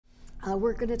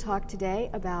We're going to talk today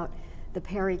about the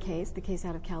Perry case, the case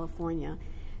out of California,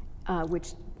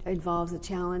 which involves a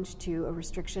challenge to a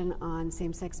restriction on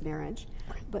same-sex marriage.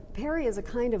 But Perry is a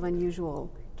kind of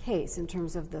unusual case in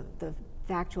terms of the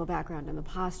factual background and the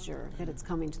posture that it's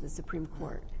coming to the Supreme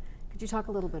Court. Could you talk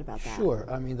a little bit about that? Sure.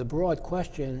 I mean, the broad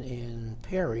question in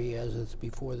Perry, as it's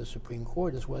before the Supreme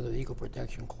Court, is whether the Equal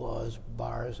Protection Clause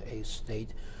bars a state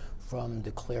from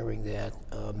declaring that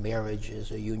marriage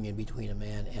is a union between a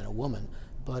man and a woman.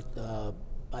 But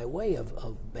by way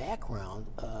of background,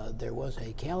 there was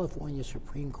a California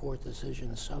Supreme Court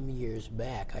decision some years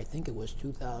back, I think it was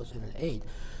 2008,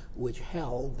 which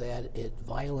held that it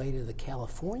violated the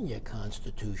California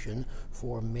Constitution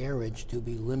for marriage to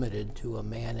be limited to a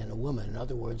man and a woman. In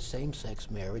other words, same-sex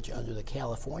marriage under the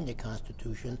California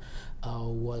Constitution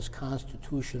was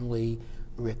constitutionally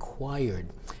required.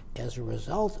 As a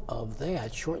result of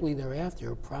that, shortly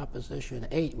thereafter, Proposition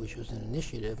 8, which was an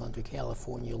initiative under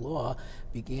California law,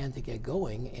 began to get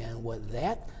going, and what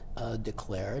that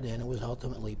declared, and it was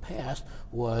ultimately passed,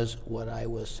 was what I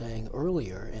was saying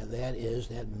earlier, and that is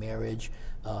that marriage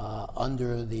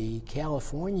under the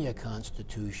California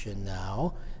Constitution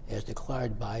now, as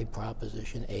declared by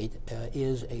Proposition 8,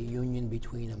 is a union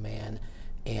between a man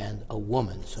and a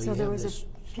woman. So there was a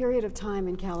period of time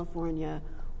in California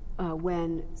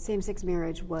when same-sex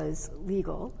marriage was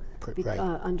legal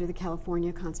under the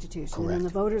California Constitution. Correct. And then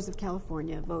the voters of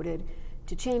California voted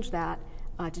to change that,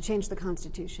 to change the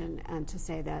Constitution, and to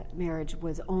say that marriage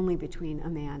was only between a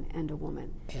man and a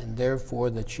woman. And therefore,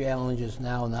 the challenge is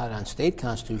now not on state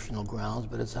constitutional grounds,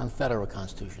 but it's on federal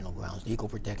constitutional grounds, the Equal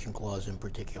Protection Clause in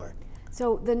particular.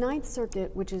 So the Ninth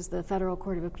Circuit, which is the Federal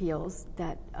Court of Appeals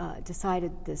that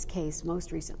decided this case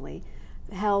most recently,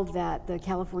 held that the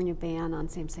California ban on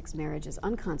same-sex marriage is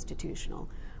unconstitutional,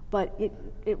 but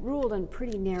it ruled on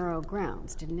pretty narrow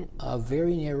grounds, didn't it?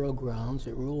 Very narrow grounds.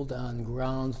 It ruled on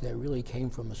grounds that really came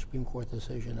from a Supreme Court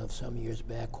decision of some years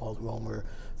back called Romer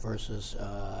versus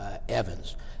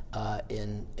Evans.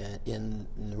 In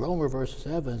Romer versus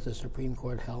Evans, the Supreme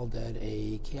Court held that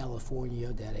a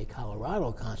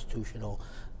Colorado constitutional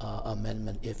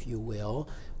amendment, if you will,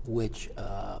 which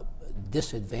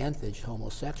disadvantaged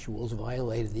homosexuals,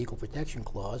 violated the Equal Protection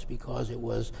Clause because it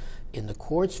was, in the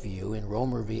court's view, in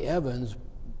Romer v. Evans,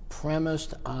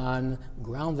 grounded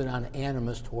on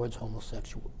animus towards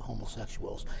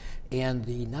homosexuals. And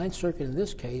the Ninth Circuit in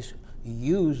this case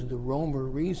used the Romer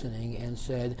reasoning and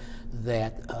said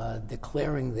that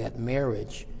declaring that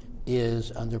marriage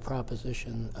is, under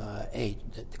Proposition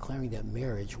 8, that declaring that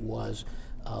marriage was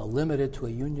limited to a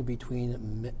union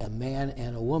between a man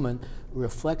and a woman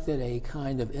reflected a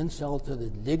kind of insult to the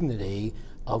dignity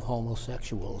of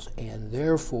homosexuals, and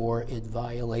therefore it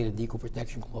violated the Equal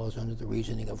Protection Clause under the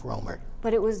reasoning of Romer.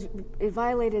 But it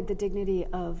violated the dignity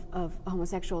of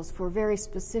homosexuals for very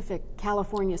specific,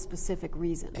 California-specific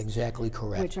reasons. Exactly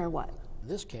correct. Which are what? In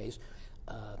this case,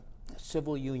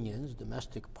 civil unions,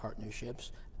 domestic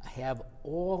partnerships, have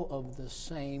all of the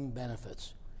same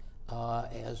benefits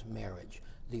as marriage.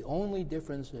 The only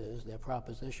difference is that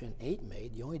Proposition 8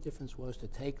 made, the only difference was to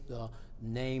take the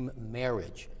name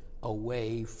marriage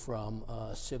away from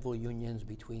civil unions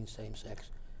between same-sex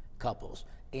couples.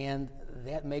 And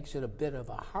that makes it a bit of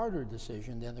a harder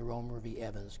decision than the Romer v.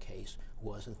 Evans case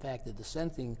was. In fact, the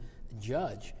dissenting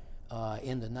judge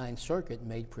in the Ninth Circuit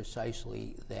made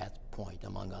precisely that point,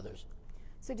 among others.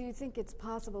 So do you think it's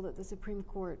possible that the Supreme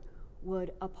Court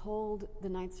would uphold the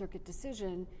Ninth Circuit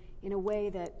decision in a way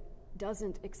that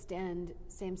doesn't extend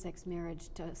same-sex marriage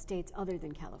to states other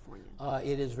than California?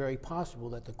 It is very possible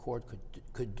that the court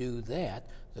could do that.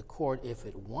 The court, if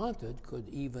it wanted, could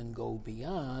even go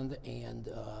beyond and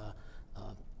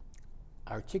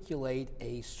articulate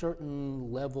a certain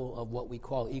level of what we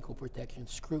call equal protection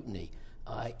scrutiny.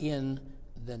 In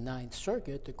the Ninth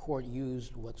Circuit, the court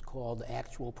used what's called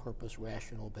actual purpose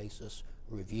rational basis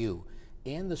review.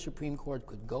 And the Supreme Court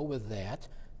could go with that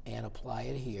and apply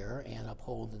it here and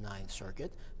uphold the Ninth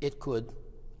Circuit. It could,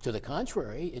 to the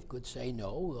contrary, it could say,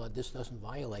 no, this doesn't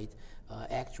violate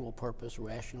actual purpose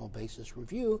rational basis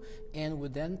review, and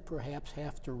would then perhaps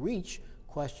have to reach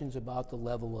questions about the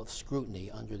level of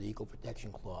scrutiny under the Equal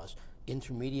Protection Clause.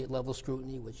 Intermediate level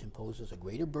scrutiny, which imposes a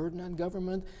greater burden on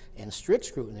government, and strict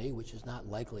scrutiny, which is not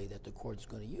likely that the court is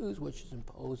going to use, which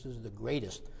imposes the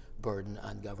greatest burden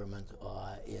on government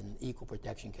in equal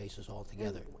protection cases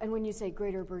altogether. And when you say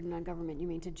greater burden on government, you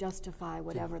mean to justify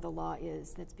whatever the law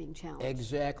is that's being challenged?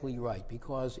 Exactly right,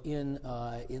 because in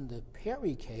the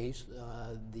Perry case,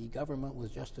 the government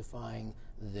was justifying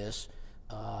this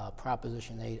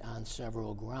Proposition 8 on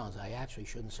several grounds. I actually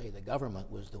shouldn't say the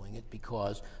government was doing it,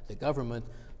 because the government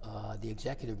the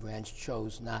executive branch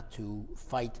chose not to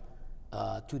fight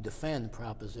to defend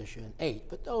Proposition 8.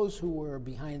 But those who were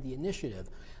behind the initiative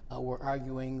were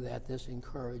arguing that this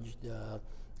encouraged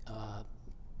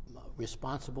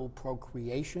responsible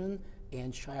procreation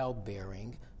and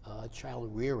childbearing,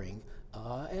 child rearing,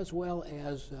 as well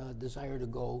as desire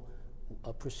to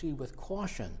proceed with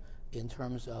caution in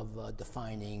terms of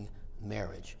defining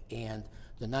marriage. And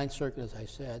the Ninth Circuit, as I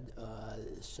said,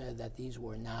 said that these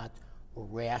were not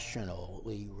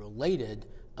rationally related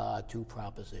to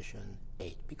Proposition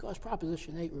 8, because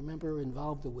Proposition 8, remember,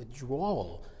 involved the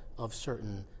withdrawal of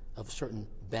certain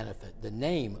benefit, the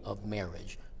name of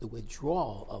marriage, the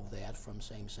withdrawal of that from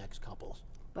same-sex couples.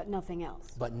 But nothing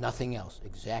else. But nothing else,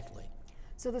 exactly.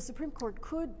 So the Supreme Court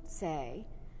could say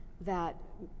that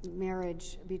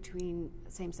marriage between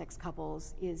same-sex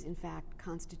couples is in fact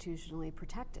constitutionally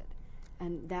protected,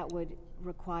 and that would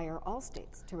require all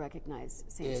states to recognize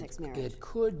same-sex marriage. It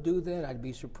could do that. I'd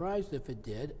be surprised if it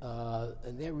did,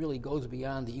 and that really goes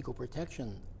beyond the equal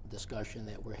protection discussion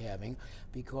that we're having,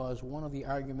 because one of the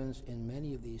arguments in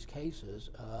many of these cases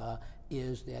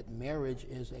is that marriage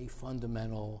is a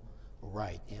fundamental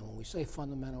right. And when we say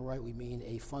fundamental right, we mean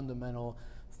a fundamental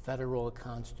federal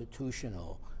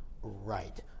constitutional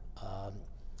right.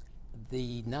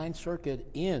 The Ninth Circuit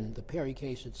in the Perry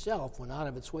case itself went out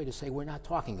of its way to say we're not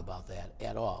talking about that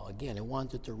at all. Again, it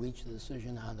wanted to reach the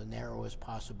decision on the narrowest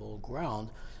possible ground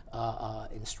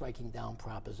in striking down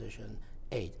Proposition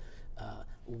 8.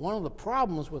 One of the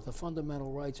problems with the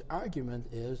fundamental rights argument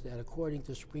is that according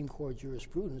to Supreme Court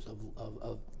jurisprudence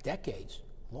of decades,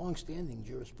 long-standing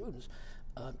jurisprudence,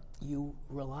 you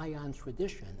rely on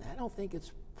tradition. I don't think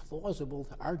it's plausible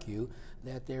to argue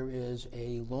that there is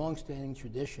a long-standing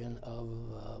tradition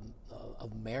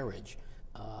of marriage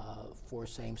for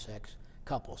same-sex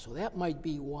couples. So that might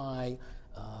be why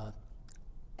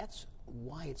that's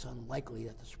why it's unlikely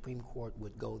that the Supreme Court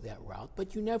would go that route.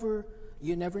 But you never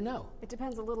know. It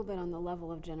depends a little bit on the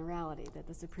level of generality that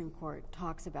the Supreme Court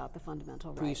talks about the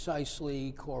fundamental right.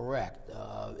 Precisely correct.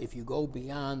 If you go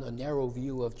beyond a narrow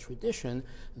view of tradition,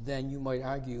 then you might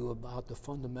argue about the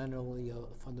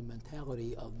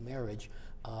fundamentality of marriage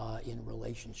in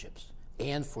relationships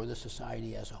and for the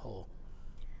society as a whole.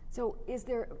 So is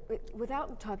there,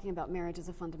 without talking about marriage as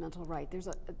a fundamental right,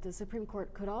 the Supreme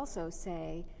Court could also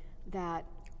say that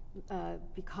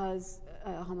because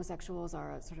homosexuals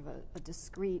are a sort of a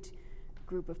discrete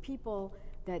group of people,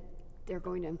 that they're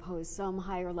going to impose some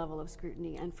higher level of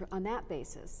scrutiny and on that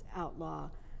basis outlaw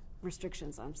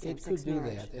restrictions on same-sex marriage.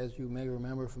 It could do that. As you may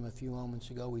remember from a few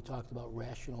moments ago, we talked about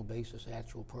rational basis,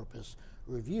 actual purpose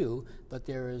review, but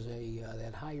there is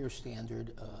that higher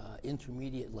standard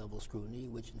intermediate level scrutiny,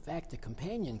 which in fact the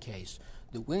companion case,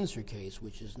 the Windsor case,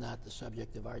 which is not the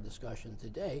subject of our discussion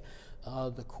today,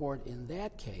 the court in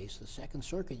that case, the Second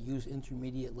Circuit, used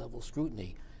intermediate level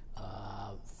scrutiny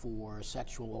for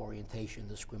sexual orientation,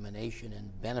 discrimination,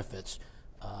 and benefits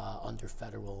under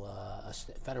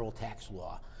federal tax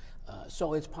law.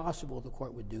 So it's possible the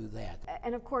court would do that.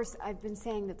 And of course, I've been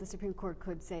saying that the Supreme Court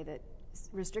could say that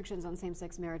restrictions on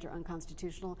same-sex marriage are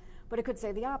unconstitutional, but it could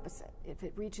say the opposite. If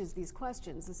it reaches these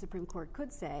questions, the Supreme Court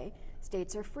could say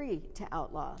states are free to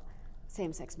outlaw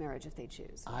same-sex marriage if they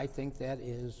choose. I think that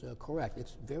is correct.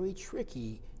 It's very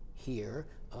tricky here,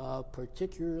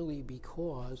 particularly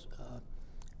because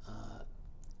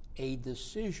a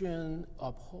decision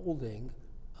affirming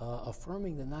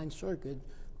the Ninth Circuit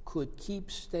could keep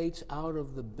states out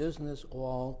of the business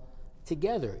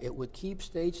altogether. It would keep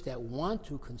states that want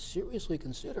to seriously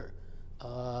consider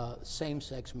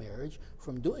same-sex marriage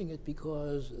from doing it,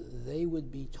 because they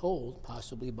would be told,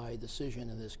 possibly by a decision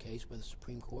in this case by the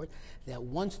Supreme Court, that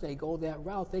once they go that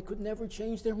route, they could never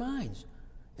change their minds.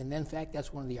 And in fact,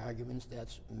 that's one of the arguments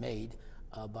that's made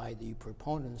by the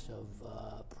proponents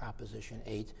of Proposition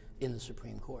 8 in the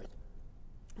Supreme Court.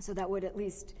 So that would at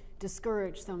least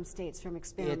discourage some states from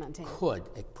experimenting. It could,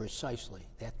 precisely.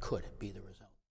 That could be the result.